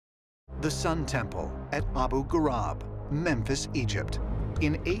The Sun Temple at Abu Ghurab, Memphis, Egypt.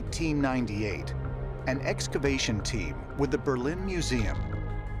 In 1898, an excavation team with the Berlin Museum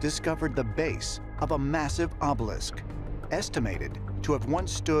discovered the base of a massive obelisk, estimated to have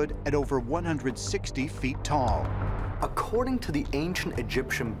once stood at over 160 feet tall. According to the ancient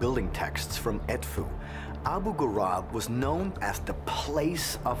Egyptian building texts from Edfu, Abu Ghurab was known as the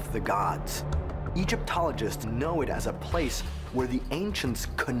place of the gods. Egyptologists know it as a place where the ancients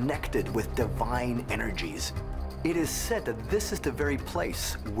connected with divine energies. It is said that this is the very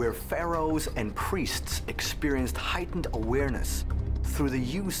place where pharaohs and priests experienced heightened awareness through the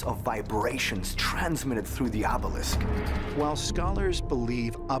use of vibrations transmitted through the obelisk. While scholars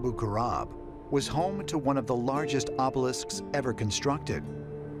believe Abu Ghurab was home to one of the largest obelisks ever constructed,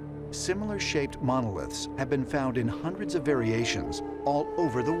 similar shaped monoliths have been found in hundreds of variations all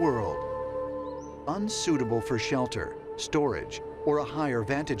over the world. Unsuitable for shelter, storage, or a higher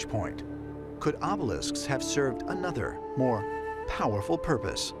vantage point, could obelisks have served another, more powerful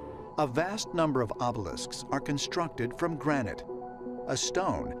purpose? A vast number of obelisks are constructed from granite, a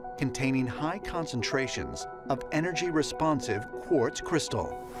stone containing high concentrations of energy-responsive quartz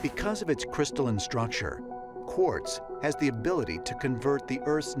crystal. Because of its crystalline structure, quartz has the ability to convert the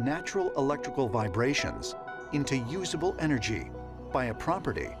Earth's natural electrical vibrations into usable energy by a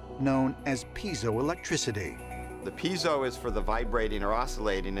property known as piezoelectricity. The piezo is for the vibrating or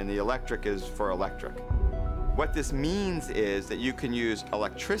oscillating, and the electric is for electric. What this means is that you can use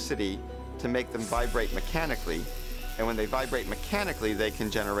electricity to make them vibrate mechanically, and when they vibrate mechanically, they can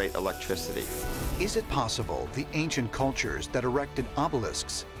generate electricity. Is it possible the ancient cultures that erected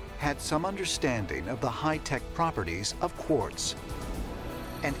obelisks had some understanding of the high-tech properties of quartz?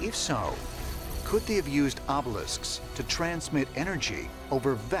 And if so, could they have used obelisks to transmit energy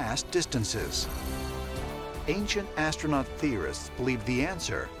over vast distances? Ancient astronaut theorists believe the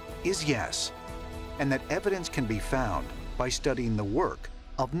answer is yes, and that evidence can be found by studying the work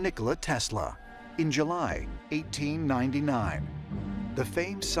of Nikola Tesla. In July 1899, the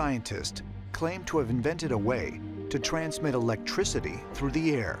famed scientist claimed to have invented a way to transmit electricity through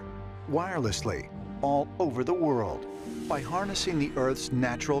the air, wirelessly, all over the world, by harnessing the Earth's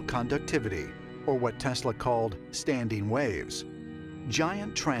natural conductivity, or what Tesla called standing waves.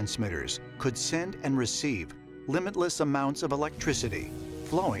 Giant transmitters could send and receive limitless amounts of electricity,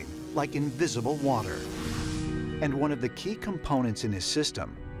 flowing like invisible water. And one of the key components in his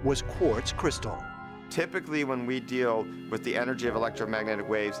system was quartz crystal. Typically, when we deal with the energy of electromagnetic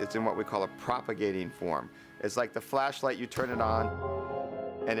waves, it's in what we call a propagating form. It's like the flashlight, you turn it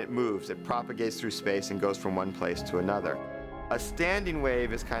on, and it moves. It propagates through space and goes from one place to another. A standing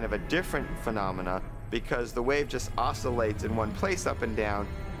wave is kind of a different phenomena because the wave just oscillates in one place up and down,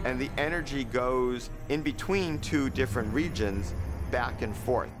 and the energy goes in between two different regions back and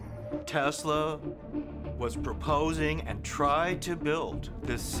forth. Tesla was proposing and tried to build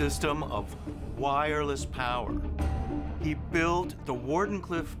this system of wireless power. He built the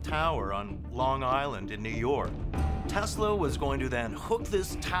Wardenclyffe Tower on Long Island in New York. Tesla was going to then hook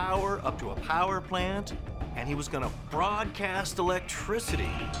this tower up to a power plant, and he was going to broadcast electricity.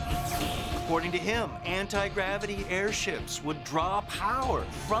 According to him, anti-gravity airships would draw power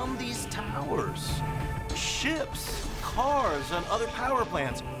from these towers. Ships, cars, and other power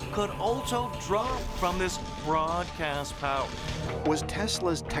plants could also draw from this broadcast power. Was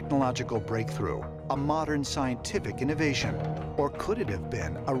Tesla's technological breakthrough a modern scientific innovation, or could it have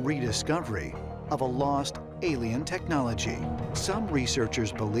been a rediscovery of a lost alien technology? Some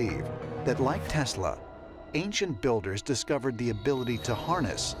researchers believe that, like Tesla, ancient builders discovered the ability to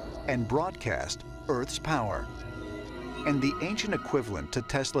harness and broadcast Earth's power. And the ancient equivalent to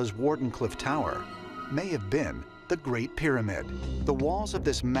Tesla's Wardenclyffe Tower may have been the Great Pyramid. The walls of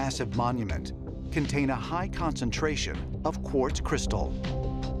this massive monument contain a high concentration of quartz crystal.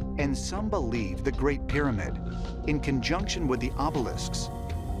 And some believe the Great Pyramid, in conjunction with the obelisks,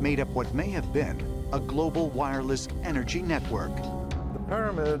 made up what may have been a global wireless energy network. The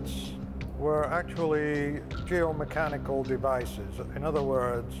pyramids were actually geomechanical devices. In other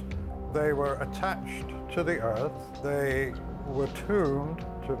words, they were attached to the Earth. They were tuned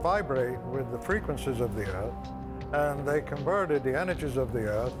to vibrate with the frequencies of the Earth, and they converted the energies of the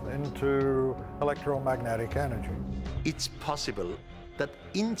Earth into electromagnetic energy. It's possible that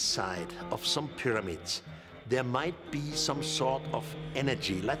inside of some pyramids there might be some sort of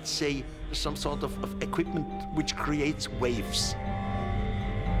energy, let's say some sort of equipment which creates waves.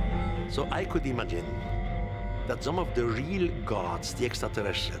 So I could imagine that some of the real gods, the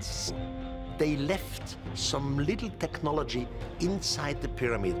extraterrestrials, they left some little technology inside the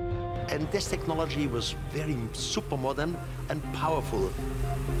pyramid, And this technology was very super modern and powerful.